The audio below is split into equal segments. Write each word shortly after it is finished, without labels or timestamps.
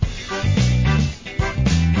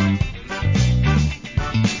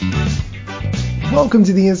Welcome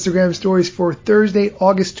to the Instagram Stories for Thursday,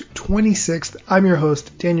 August 26th. I'm your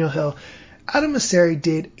host, Daniel Hill. Adam Mosseri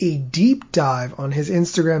did a deep dive on his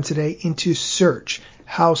Instagram today into search,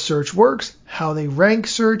 how search works, how they rank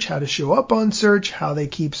search, how to show up on search, how they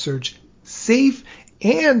keep search safe,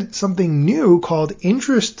 and something new called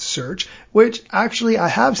interest search, which actually I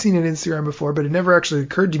have seen on Instagram before, but it never actually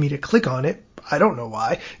occurred to me to click on it. I don't know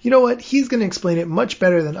why. You know what? He's going to explain it much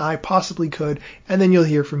better than I possibly could, and then you'll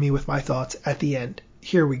hear from me with my thoughts at the end.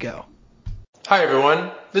 Here we go. Hi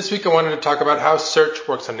everyone. This week I wanted to talk about how search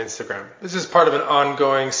works on Instagram. This is part of an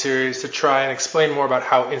ongoing series to try and explain more about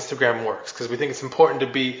how Instagram works, because we think it's important to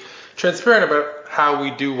be transparent about how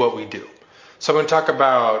we do what we do. So I'm going to talk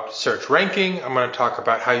about search ranking. I'm going to talk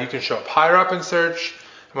about how you can show up higher up in search.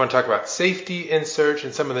 I'm going to talk about safety in search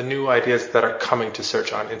and some of the new ideas that are coming to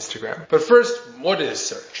search on Instagram. But first, what is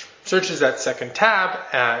search? Search is that second tab,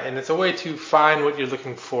 and it's a way to find what you're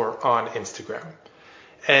looking for on Instagram.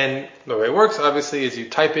 And the way it works, obviously, is you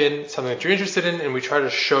type in something that you're interested in, and we try to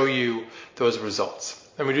show you those results.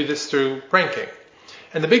 And we do this through ranking.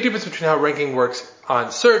 And the big difference between how ranking works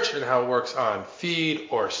on search and how it works on feed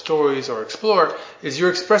or stories or explore is you're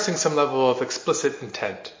expressing some level of explicit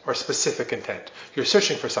intent or specific intent. You're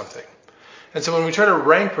searching for something. And so when we try to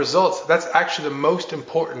rank results, that's actually the most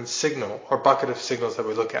important signal or bucket of signals that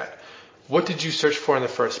we look at. What did you search for in the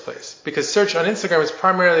first place? Because search on Instagram is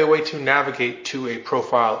primarily a way to navigate to a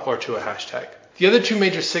profile or to a hashtag. The other two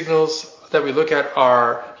major signals that we look at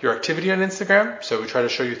are your activity on Instagram. So we try to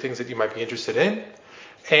show you things that you might be interested in.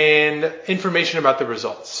 And information about the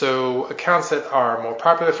results. So accounts that are more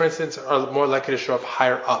popular, for instance, are more likely to show up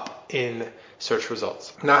higher up in search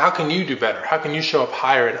results. Now, how can you do better? How can you show up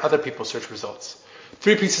higher in other people's search results?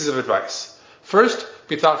 3 pieces of advice. First,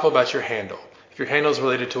 be thoughtful about your handle. If your handle is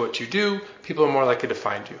related to what you do, people are more likely to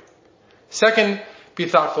find you. Second, be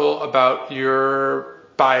thoughtful about your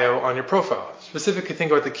bio on your profile. Specifically,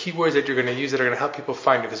 think about the keywords that you're going to use that are going to help people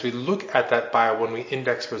find you, because we look at that bio when we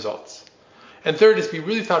index results. And third is be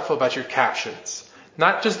really thoughtful about your captions.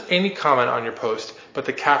 Not just any comment on your post, but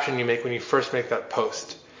the caption you make when you first make that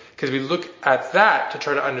post. Because we look at that to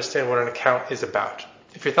try to understand what an account is about.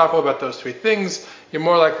 If you're thoughtful about those 3 things, you're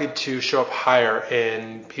more likely to show up higher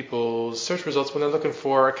in people's search results when they're looking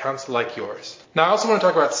for accounts like yours. Now, I also want to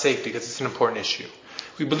talk about safety because it's an important issue.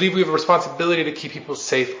 We believe we have a responsibility to keep people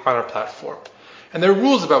safe on our platform. And there are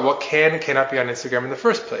rules about what can and cannot be on Instagram in the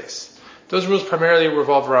first place. Those rules primarily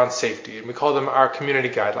revolve around safety, and we call them our community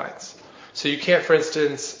guidelines. So you can't, for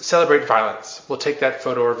instance, celebrate violence. We'll take that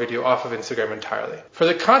photo or video off of Instagram entirely. For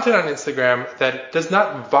the content on Instagram that does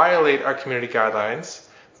not violate our community guidelines,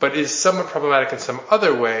 but is somewhat problematic in some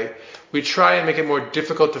other way, we try and make it more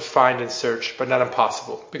difficult to find in search, but not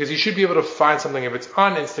impossible. Because you should be able to find something if it's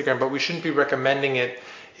on Instagram, but we shouldn't be recommending it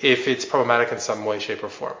if it's problematic in some way, shape, or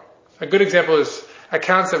form. A good example is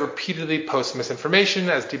accounts that repeatedly post misinformation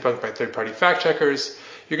as debunked by third-party fact checkers.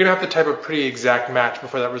 You're going to have to type a pretty exact match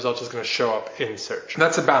before that result is going to show up in search. And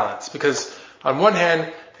that's a balance, because on one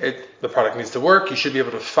hand, the product needs to work. You should be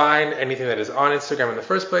able to find anything that is on Instagram in the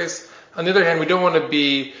first place. On the other hand, we don't want to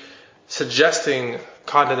be suggesting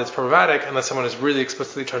content that's problematic unless someone is really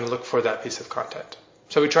explicitly trying to look for that piece of content.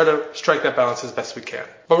 So we try to strike that balance as best we can.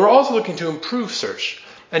 But we're also looking to improve search.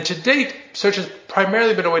 And to date, search has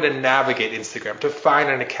primarily been a way to navigate Instagram, to find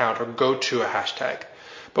an account or go to a hashtag.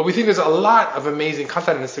 But we think there's a lot of amazing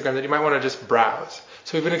content on Instagram that you might want to just browse.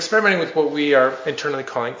 So we've been experimenting with what we are internally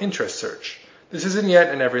calling interest search. This isn't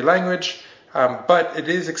yet in every language, but it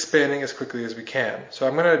is expanding as quickly as we can. So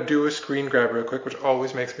I'm going to do a screen grab real quick, which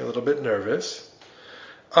always makes me a little bit nervous,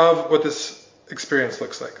 of what this experience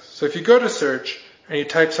looks like. So if you go to search and you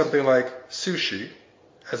type something like sushi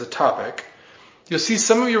as a topic, you'll see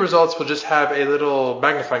some of your results will just have a little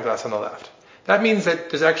magnifying glass on the left. That means that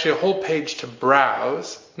there's actually a whole page to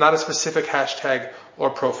browse, not a specific hashtag or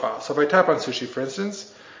profile. So if I tap on sushi, for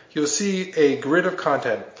instance, you'll see a grid of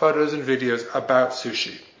content, photos and videos about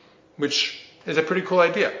sushi, which is a pretty cool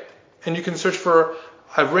idea. And you can search for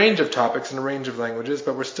a range of topics in a range of languages,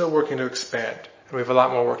 but we're still working to expand, and we have a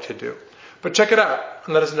lot more work to do. But check it out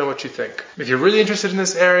and let us know what you think. If you're really interested in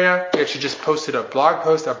this area, we actually just posted a blog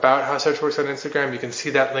post about how search works on Instagram. You can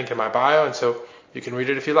see that link in my bio, and so you can read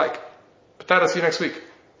it if you like. With that, I'll see you next week.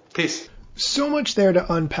 Peace. So much there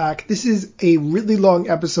to unpack. This is a really long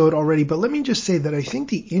episode already, but let me just say that I think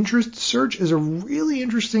the interest search is a really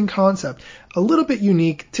interesting concept. A little bit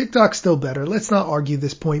unique. TikTok's still better. Let's not argue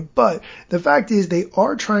this point, but the fact is they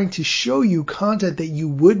are trying to show you content that you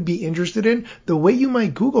would be interested in. The way you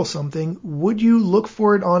might Google something, would you look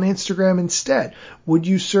for it on Instagram instead? Would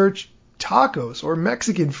you search tacos or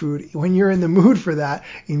Mexican food when you're in the mood for that,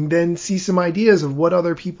 and then see some ideas of what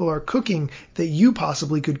other people are cooking that you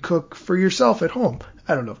possibly could cook for yourself at home.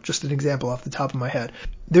 I don't know, just an example off the top of my head.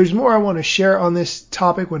 There's more I want to share on this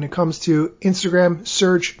topic when it comes to Instagram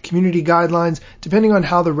search, community guidelines. Depending on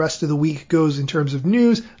how the rest of the week goes in terms of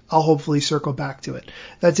news, I'll hopefully circle back to it.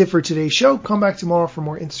 That's it for today's show. Come back tomorrow for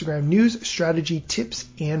more Instagram news, strategy, tips,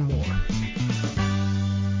 and more.